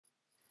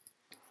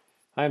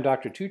Hi, I'm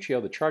Dr.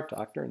 Tuccio, the Chart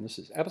Doctor, and this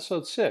is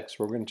episode 6,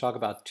 where we're going to talk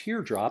about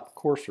teardrop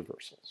course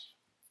reversals.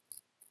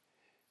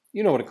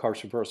 You know what a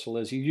course reversal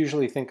is. You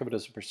usually think of it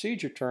as a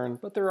procedure turn,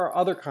 but there are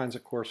other kinds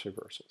of course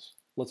reversals.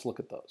 Let's look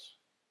at those.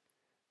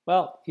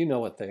 Well, you know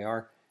what they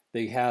are.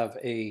 They have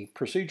a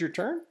procedure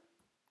turn.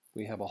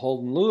 We have a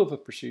hold in lieu of a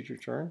procedure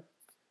turn.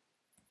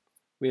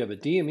 We have a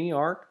DME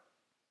arc.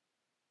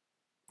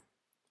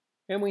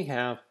 And we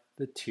have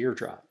the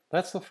teardrop.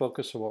 That's the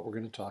focus of what we're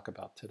going to talk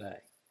about today.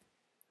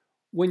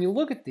 When you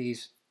look at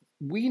these,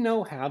 we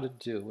know how to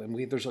do,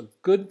 and there's a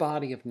good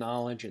body of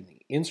knowledge in the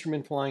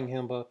Instrument Flying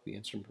Handbook, the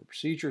Instrument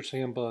Procedures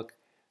Handbook,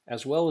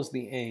 as well as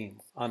the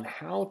AIM on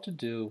how to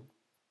do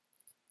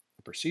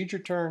a procedure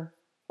turn,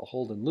 a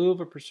hold in lieu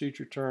of a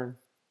procedure turn,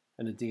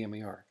 and a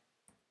DME arc.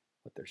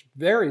 What there's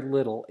very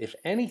little, if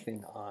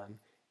anything, on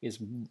is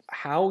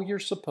how you're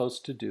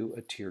supposed to do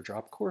a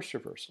teardrop course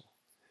reversal.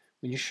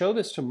 When you show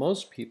this to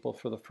most people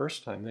for the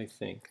first time, they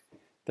think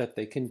that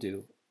they can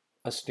do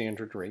a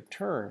standard rate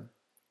turn.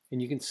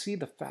 And you can see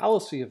the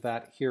fallacy of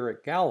that here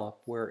at Gallup,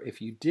 where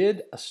if you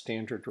did a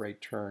standard rate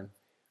turn,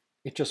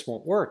 it just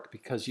won't work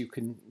because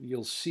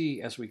you'll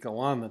see as we go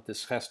on that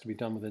this has to be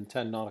done within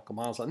 10 nautical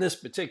miles on this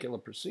particular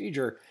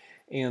procedure.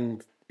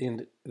 And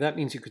that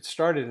means you could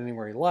start it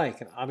anywhere you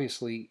like. And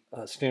obviously,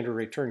 a standard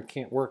rate turn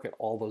can't work at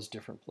all those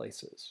different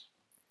places.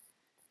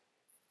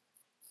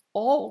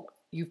 All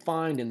you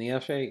find in the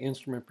FAA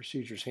Instrument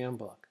Procedures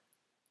Handbook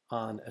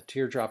on a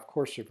teardrop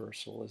course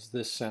reversal is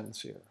this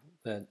sentence here,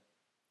 that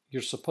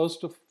you're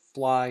supposed to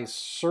fly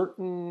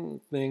certain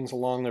things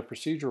along the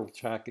procedural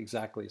track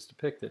exactly as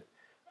depicted.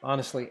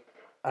 Honestly,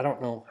 I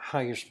don't know how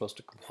you're supposed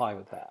to comply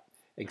with that,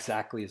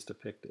 exactly as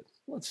depicted.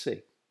 Let's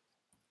see.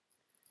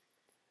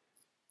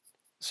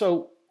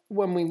 So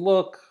when we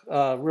look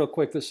real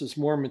quick, this is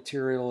more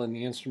material in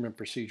the Instrument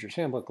Procedures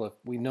Handbook. Look,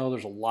 we know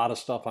there's a lot of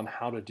stuff on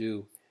how to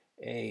do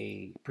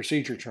a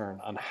procedure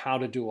turn, on how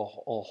to do a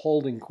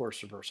holding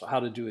course reversal, how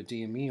to do a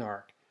DME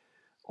arc.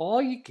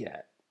 All you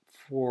get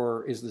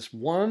is this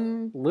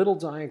one little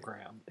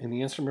diagram in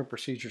the Instrument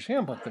Procedures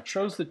Handbook that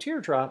shows the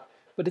teardrop,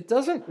 but it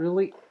doesn't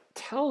really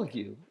tell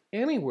you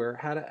anywhere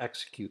how to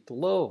execute the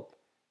lobe.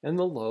 And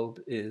the lobe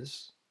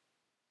is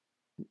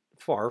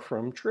far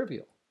from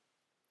trivial.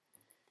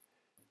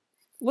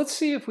 Let's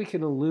see if we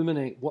can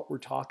illuminate what we're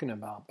talking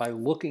about by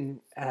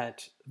looking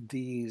at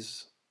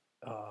these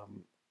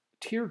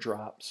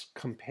teardrops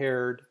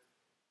compared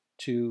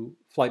to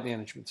flight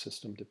management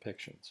system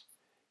depictions.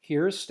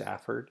 Here's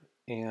Stafford,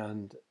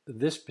 and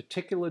this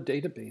particular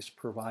database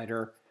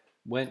provider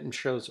went and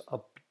shows a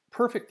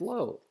perfect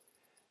lobe.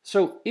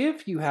 So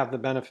if you have the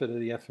benefit of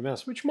the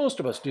FMS, which most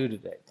of us do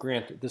today,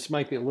 granted, this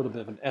might be a little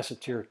bit of an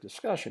esoteric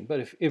discussion, but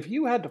if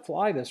you had to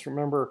fly this,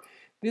 remember,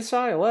 this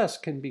ILS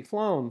can be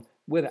flown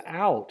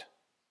without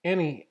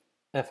any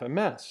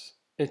FMS.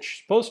 It's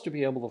supposed to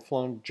be able to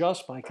flown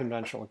just by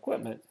conventional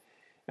equipment.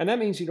 And that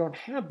means you don't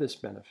have this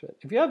benefit.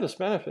 If you have this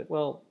benefit,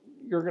 well,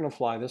 you're going to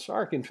fly this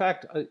arc. In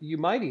fact, you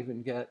might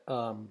even get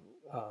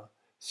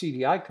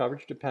CDI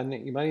coverage,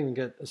 depending. You might even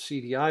get a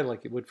CDI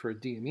like you would for a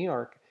DME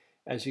arc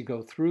as you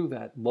go through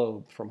that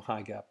lobe from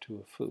high gap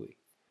to a FUI.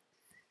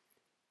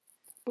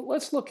 But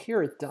let's look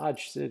here at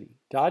Dodge City.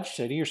 Dodge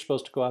City, you're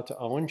supposed to go out to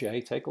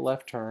O&J, take a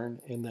left turn,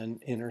 and then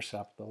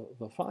intercept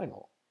the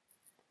final.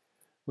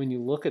 When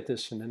you look at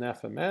this in an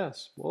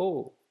FMS,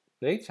 whoa,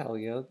 they tell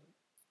you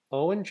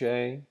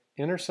O&J,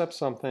 intercept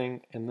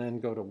something, and then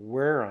go to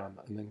Wareham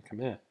and then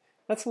come in.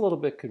 That's a little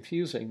bit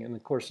confusing, and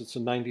of course it's a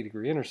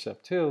 90-degree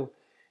intercept too,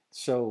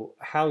 so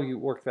how you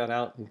work that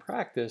out in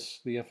practice,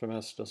 the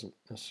FMS doesn't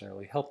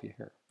necessarily help you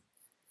here.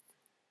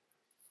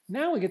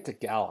 Now we get to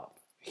Gallup.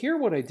 Here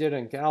what I did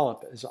in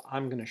Gallup is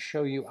I'm going to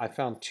show you, I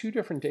found two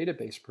different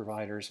database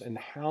providers and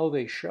how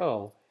they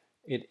show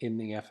it in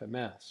the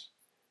FMS.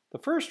 The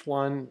first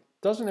one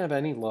doesn't have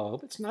any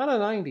lobe, it's not a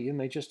 90, and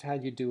they just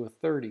had you do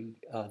a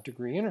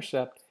 30-degree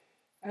intercept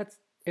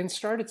and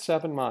start at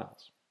 7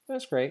 miles.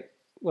 That's great.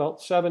 Well,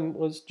 7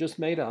 was just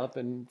made up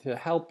and to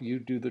help you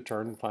do the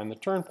turn and find the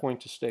turn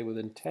point to stay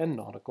within 10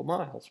 nautical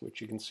miles,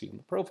 which you can see in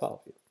the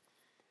profile view.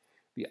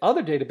 The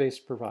other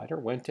database provider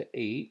went to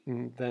 8,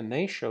 and then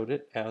they showed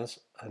it as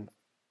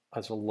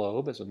a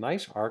lobe, as a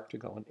nice arc to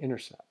go and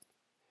intercept.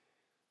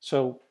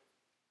 So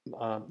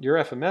your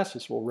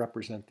FMSs will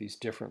represent these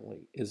differently,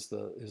 is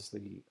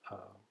the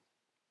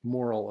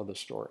moral of the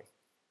story.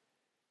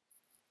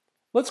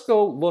 Let's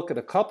go look at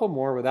a couple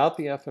more without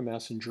the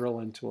FMS and drill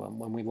into them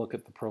when we look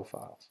at the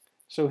profiles.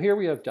 So here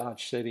we have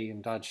Dodge City,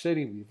 and Dodge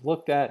City we've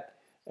looked at,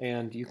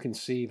 and you can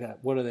see that,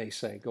 what do they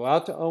say? Go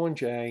out to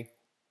O&J,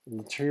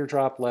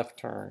 teardrop left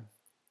turn,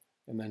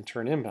 and then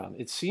turn inbound.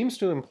 It seems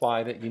to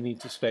imply that you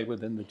need to stay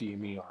within the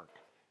DME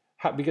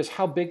arc. Because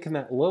how big can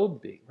that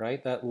lobe be,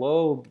 right? That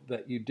lobe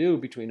that you do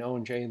between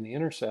O&J and the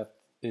intercept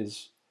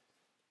is,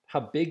 how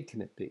big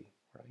can it be,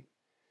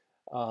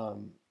 right?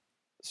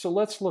 So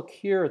let's look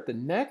here at the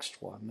next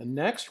one. The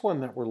next one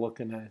that we're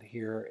looking at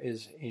here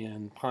is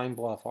in Pine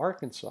Bluff,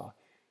 Arkansas.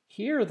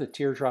 Here the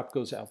teardrop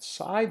goes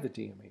outside the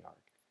DME arc.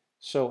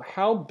 So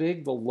how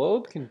big the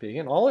lobe can be,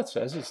 and all it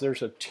says is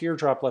there's a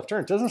teardrop left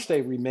turn. It doesn't say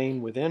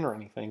remain within or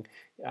anything.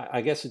 I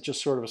guess it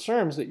just sort of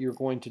assumes that you're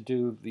going to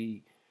do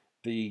the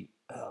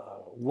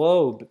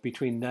lobe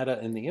between netta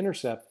and the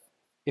intercept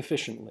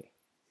efficiently.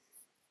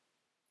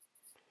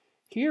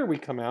 Here we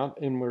come out,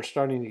 and we're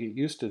starting to get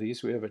used to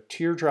these. We have a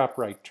teardrop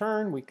right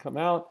turn. We come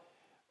out,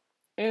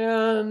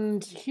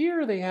 and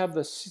here they have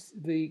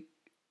the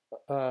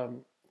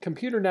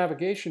computer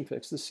navigation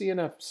fix, the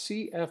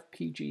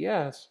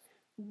CFPGS,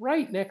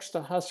 right next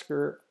to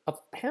Husker,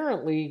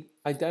 apparently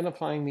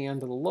identifying the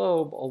end of the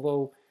lobe,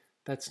 although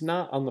that's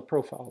not on the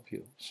profile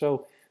view.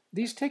 So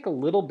these take a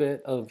little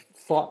bit of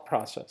thought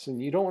process,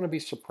 and you don't want to be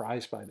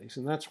surprised by these,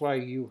 and that's why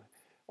you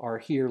are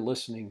here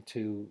listening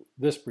to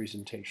this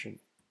presentation.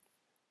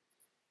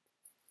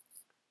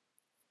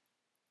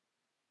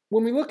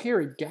 When we look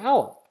here at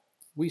Gallup,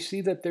 we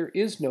see that there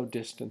is no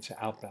distance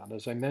outbound.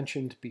 As I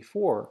mentioned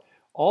before,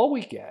 all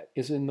we get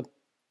is in the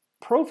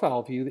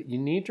profile view that you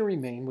need to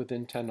remain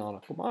within 10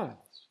 nautical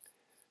miles.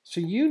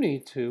 So you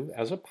need to,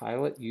 as a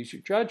pilot, use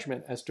your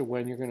judgment as to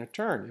when you're going to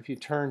turn. If you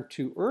turn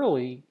too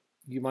early,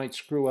 you might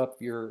screw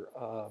up your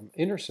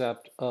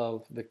intercept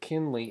of the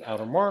Kinley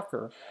outer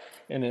marker.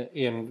 And if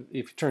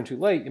you turn too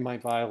late, you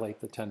might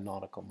violate the 10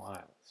 nautical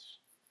miles.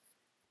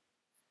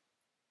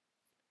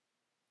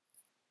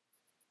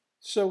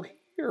 So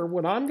here,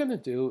 what I'm going to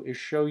do is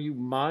show you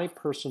my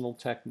personal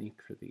technique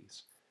for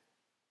these.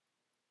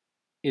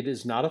 It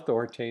is not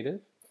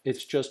authoritative.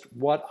 It's just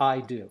what I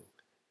do.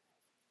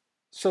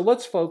 So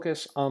let's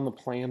focus on the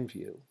plan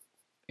view.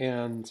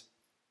 And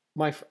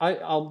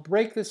I'll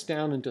break this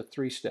down into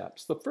 3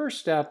 steps. The first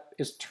step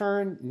is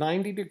turn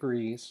 90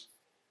 degrees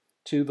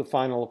to the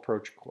final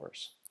approach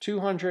course,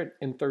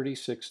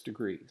 236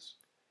 degrees.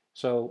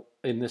 So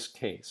in this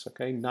case,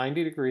 okay,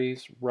 90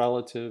 degrees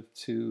relative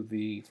to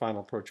the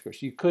final approach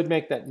course. You could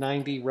make that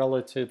 90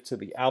 relative to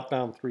the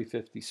outbound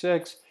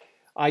 356.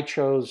 I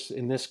chose,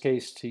 in this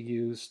case, to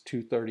use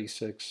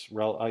 236.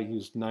 I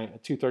used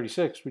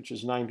 236, which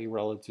is 90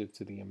 relative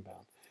to the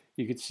inbound.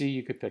 You could see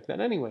you could pick that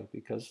anyway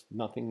because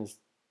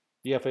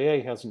the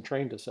FAA hasn't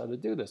trained us how to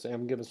do this. They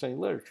haven't given us any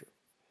literature.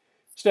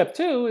 Step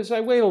 2 is I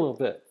wait a little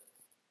bit.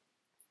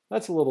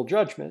 That's a little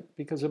judgment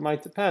because it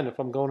might depend. If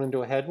I'm going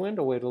into a headwind,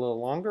 I'll wait a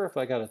little longer. If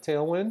I got a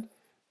tailwind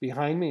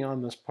behind me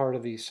on this part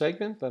of the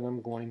segment, then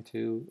I'm going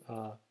to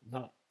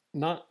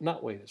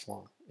not wait as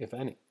long, if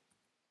any.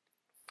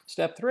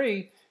 Step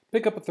 3,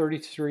 pick up a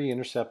 33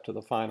 intercept to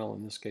the final,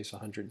 in this case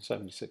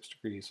 176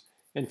 degrees,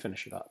 and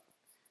finish it up.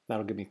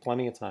 That'll give me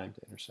plenty of time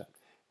to intercept.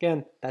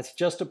 Again, that's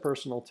just a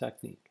personal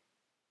technique.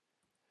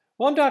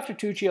 Well, I'm Dr.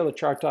 Tuccio, the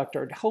chart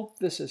doctor. I hope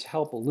this has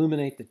helped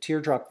illuminate the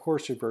teardrop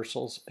course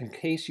reversals in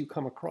case you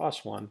come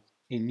across one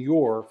in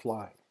your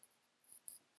flying.